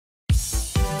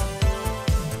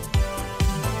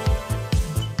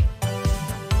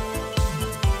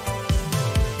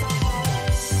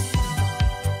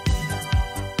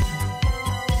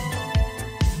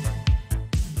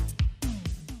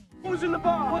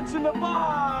What's in the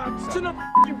box? What's in the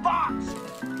f***ing box?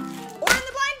 Or in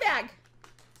the blind bag.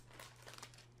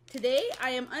 Today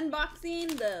I am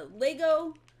unboxing the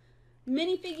Lego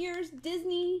minifigures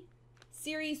Disney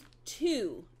Series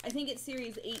 2. I think it's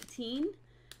Series 18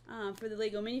 for the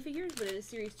Lego minifigures, but it is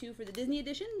Series 2 for the Disney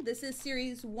edition. This is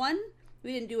Series 1.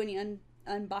 We didn't do any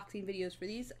unboxing videos for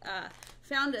these.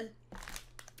 Found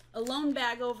a loan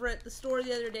bag over at the store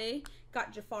the other day.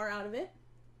 Got Jafar out of it.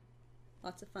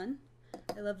 Lots of fun.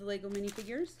 I love the Lego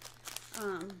minifigures.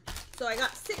 So I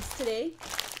got 6 today.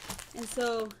 And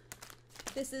so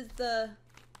this is the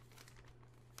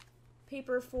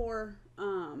paper for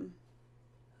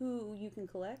who you can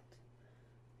collect.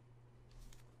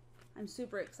 I'm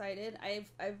super excited. I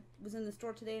was in the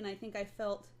store today and I think I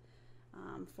felt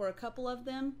for a couple of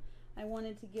them I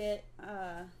wanted to get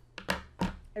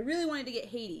I really wanted to get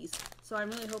Hades, so I'm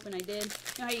really hoping I did. You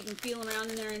know how you can feel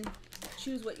around in there and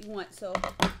choose what you want. So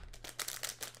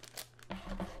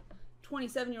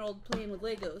 27-year-old playing with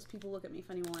Legos, people look at me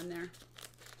funny while I'm there.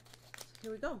 So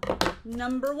here we go.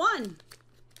 Number 1.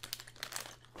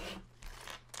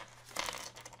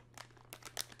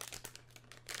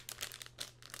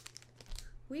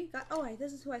 We got, oh,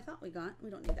 this is who I thought we got. We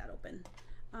don't need that open.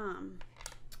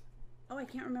 Oh, I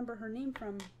can't remember her name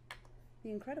from The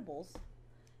Incredibles.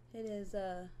 It is,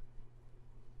 I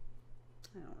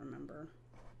don't remember.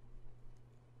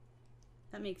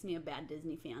 That makes me a bad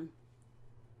Disney fan.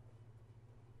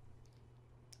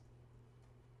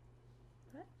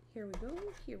 But here we go,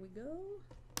 here we go.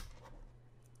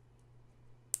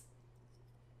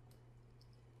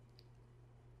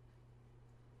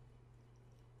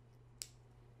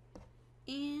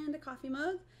 And a coffee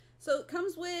mug. So it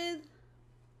comes with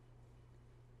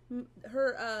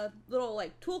her little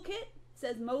like toolkit. It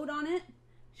says mode on it.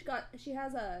 She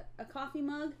has a coffee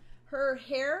mug. Her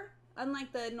hair,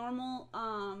 unlike the normal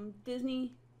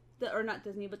Disney, or not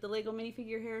Disney, but the Lego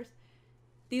minifigure hairs,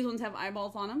 these ones have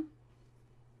eyeballs on them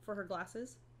for her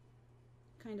glasses.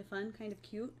 Kind of fun, kind of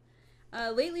cute.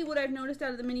 Lately, what I've noticed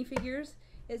out of the minifigures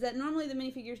is that normally the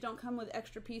minifigures don't come with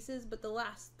extra pieces, but the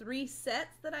last 3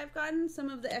 sets that I've gotten, some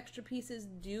of the extra pieces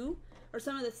do, or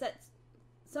some of the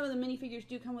minifigures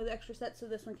do come with extra sets, so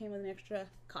this one came with an extra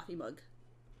coffee mug.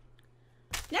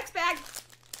 Next bag!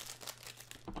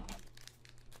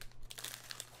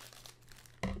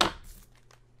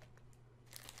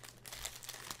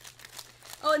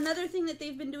 Oh, another thing that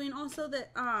they've been doing also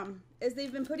that is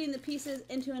they've been putting the pieces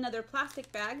into another plastic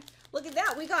bag. Look at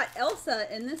that, we got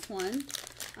Elsa in this one.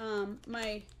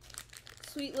 My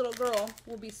sweet little girl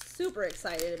will be super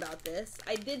excited about this.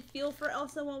 I did feel for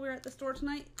Elsa while we were at the store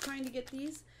tonight trying to get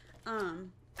these.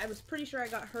 I was pretty sure I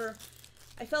got her.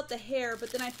 I felt the hair, but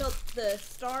then I felt the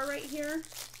star right here,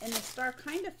 and the star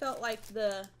kind of felt like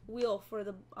the wheel for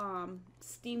the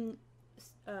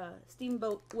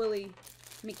Steamboat Willie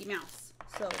Mickey Mouse.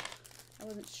 So I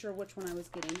wasn't sure which one I was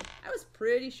getting. I was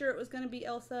pretty sure it was going to be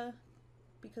Elsa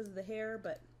because of the hair,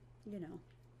 but you know.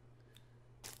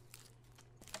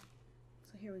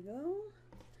 So here we go.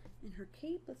 And her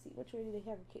cape, let's see, which way do they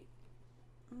have her cape?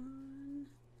 On.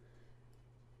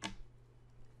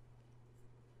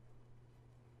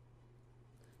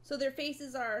 So their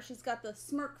faces are, she's got the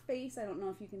smirk face. I don't know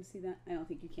if you can see that. I don't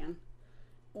think you can.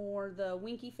 Or the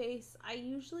winky face. I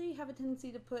usually have a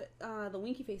tendency to put the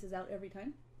winky faces out every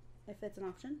time, if that's an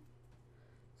option.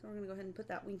 So we're going to go ahead and put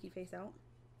that winky face out.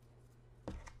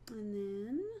 And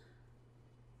then,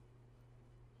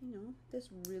 you know, this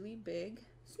really big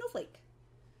snowflake.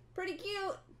 Pretty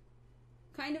cute.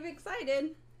 Kind of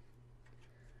excited.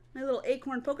 My little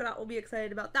acorn polka dot will be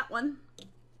excited about that one.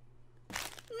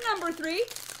 Number 3.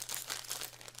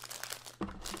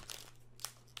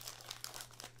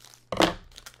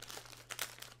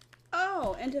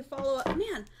 Oh, and to follow up,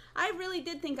 man, I really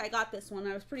did think I got this one.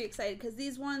 I was pretty excited because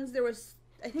these ones,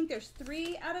 I think there's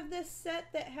 3 out of this set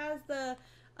that has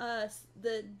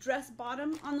the dress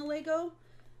bottom on the Lego.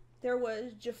 There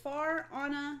was Jafar,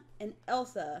 Anna, and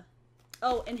Elsa.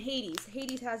 Oh, and Hades.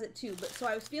 Hades has it too. But so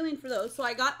I was feeling for those. So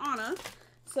I got Anna.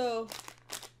 So,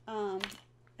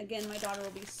 again, my daughter will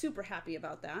be super happy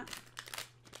about that.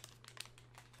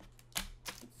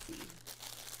 Let's see.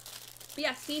 But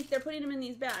yeah, see, they're putting them in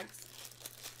these bags.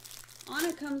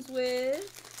 Anna comes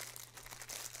with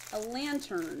a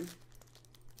lantern.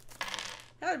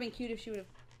 That would have been cute if she would have,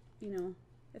 you know,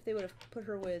 if they would have put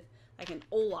her with like an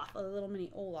Olaf, a little mini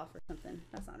Olaf or something.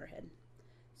 That's not her head.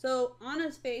 So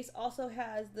Anna's face also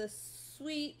has the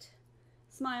sweet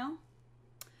smile,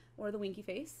 or the winky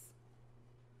face.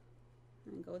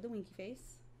 And go with the winky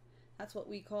face. That's what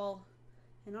we call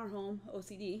in our home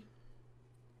OCD.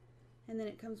 And then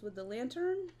it comes with the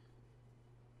lantern.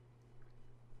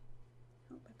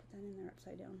 that in there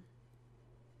upside down.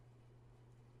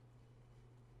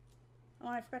 Oh,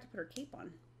 I forgot to put her cape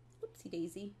on. Whoopsie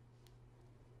daisy.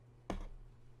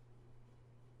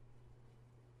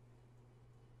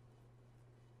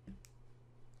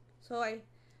 So I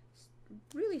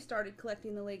really started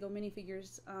collecting the Lego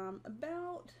minifigures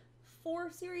about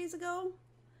 4 series ago.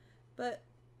 But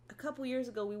a couple years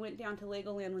ago we went down to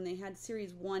Legoland when they had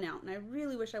series 1 out. And I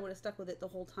really wish I would have stuck with it the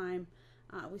whole time.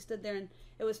 We stood there and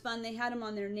it was fun. They had them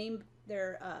on their name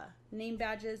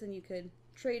badges, and you could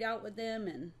trade out with them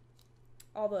and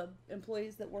all the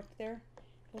employees that worked there.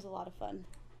 It was a lot of fun.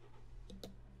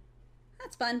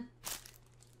 That's fun.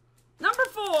 Number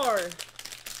 4.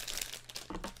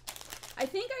 I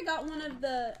think I got one of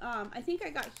the, I think I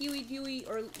got Huey, Dewey,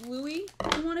 or Louie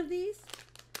in one of these,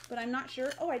 but I'm not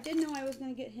sure. Oh, I did know I was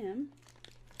going to get him.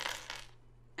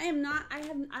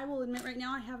 I will admit right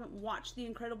now, I haven't watched the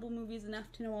Incredible movies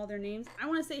enough to know all their names. I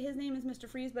want to say his name is Mr.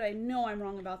 Freeze, but I know I'm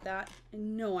wrong about that. I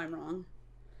know I'm wrong.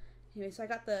 Anyway, so I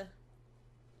got the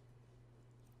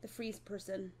Freeze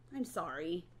person. I'm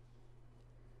sorry.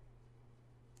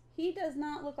 He does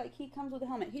not look like he comes with a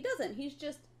helmet. He doesn't. He's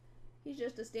just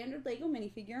a standard Lego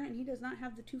minifigure, and he does not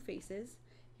have the 2 faces.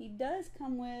 He does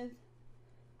come with,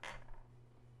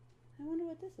 I wonder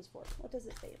what this is for. What does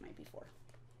it say it might be for?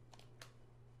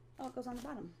 Oh, it goes on the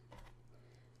bottom.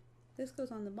 This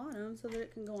goes on the bottom so that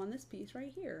it can go on this piece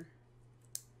right here.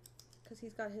 Because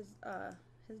he's got his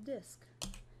disc.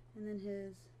 And then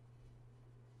his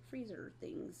freezer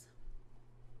things.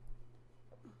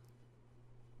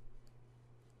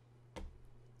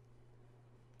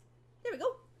 There we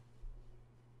go.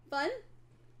 Fun.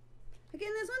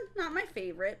 Again, this one, not my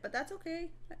favorite, but that's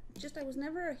okay. Just, I was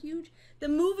never a huge, the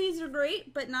movies are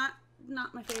great, but not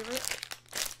my favorite.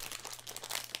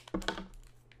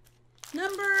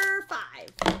 Number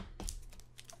 5.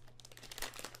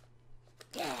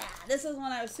 Yeah, this is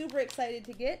one I was super excited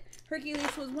to get.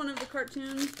 Hercules was one of the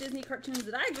cartoons, Disney cartoons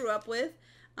that I grew up with.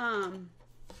 I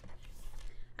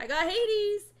got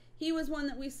Hades. He was one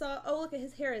that we saw. Oh, look at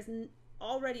his hair is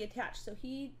already attached, so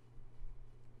he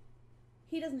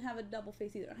doesn't have a double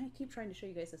face either. I keep trying to show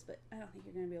you guys this, but I don't think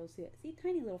you're going to be able to see it. See,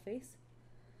 tiny little face.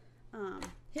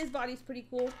 His body's pretty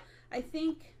cool. I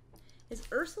think, is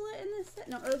Ursula in this set?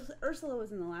 No, Ursula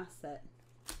was in the last set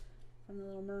from The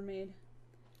Little Mermaid.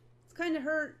 It's kind of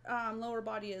her lower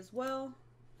body as well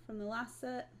from the last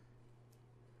set.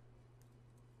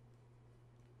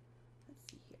 Let's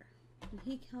see here. And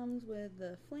he comes with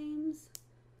the flames.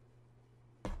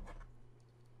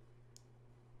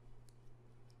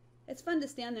 It's fun to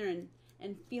stand there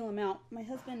and feel them out. My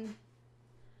husband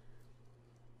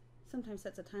sometimes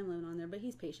sets a time limit on there, but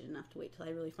he's patient enough to wait till I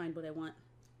really find what I want.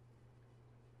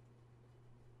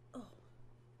 Oh.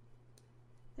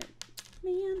 There.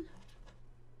 Man.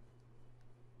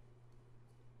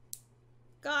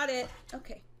 Got it.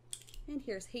 Okay. And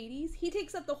here's Hades. He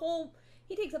takes up the whole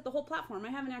platform. I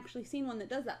haven't actually seen one that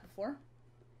does that before.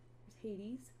 There's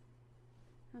Hades.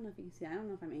 I don't know if you can see that. I don't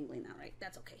know if I'm angling that right.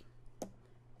 That's okay.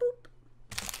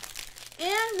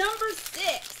 And number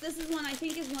 6. This is one I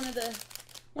think is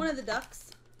one of the ducks.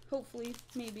 Hopefully,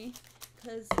 maybe,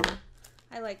 because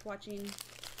I like watching.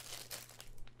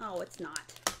 Oh, it's not.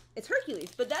 It's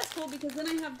Hercules, but that's cool because then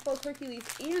I have both Hercules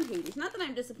and Hades. Not that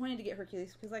I'm disappointed to get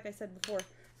Hercules, because like I said before,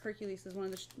 Hercules is one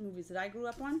of the movies that I grew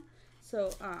up on.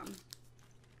 So,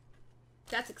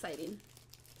 that's exciting.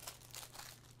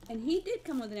 And he did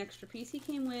come with an extra piece. He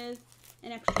came with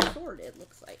an extra sword, it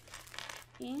looks like.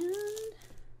 And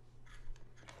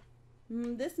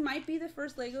this might be the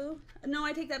first Lego. No,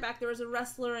 I take that back. There was a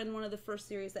wrestler in one of the first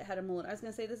series that had a mullet. I was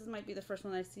going to say this might be the first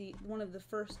one I see, one of the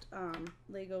first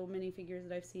Lego minifigures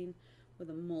that I've seen with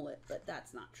a mullet, but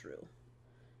that's not true.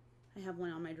 I have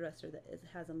one on my dresser that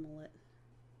has a mullet.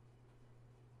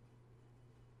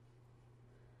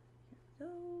 Here we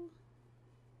go.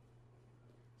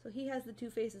 So he has the 2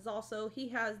 faces also. He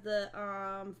has the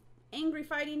angry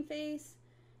fighting face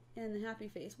and the happy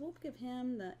face. We'll give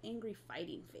him the angry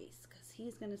fighting face because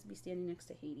he's going to be standing next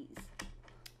to Hades.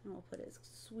 And we'll put his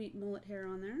sweet mullet hair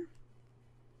on there.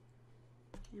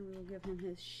 And we will give him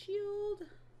his shield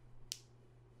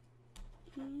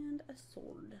and a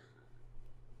sword.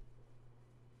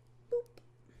 Boop.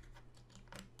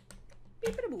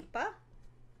 Beep-a-da-boop-a.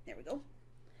 There we go.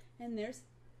 And there's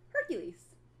Hercules.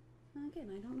 Again,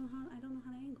 I don't know how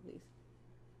to angle these.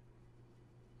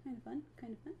 Kind of fun,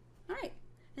 kind of fun. All right.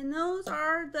 And those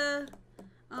are the,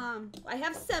 I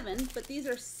have 7, but these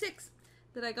are 6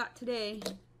 that I got today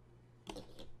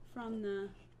from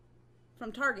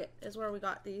Target is where we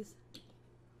got these.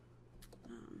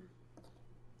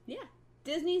 Yeah,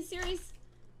 Disney Series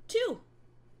 2.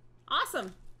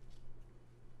 Awesome.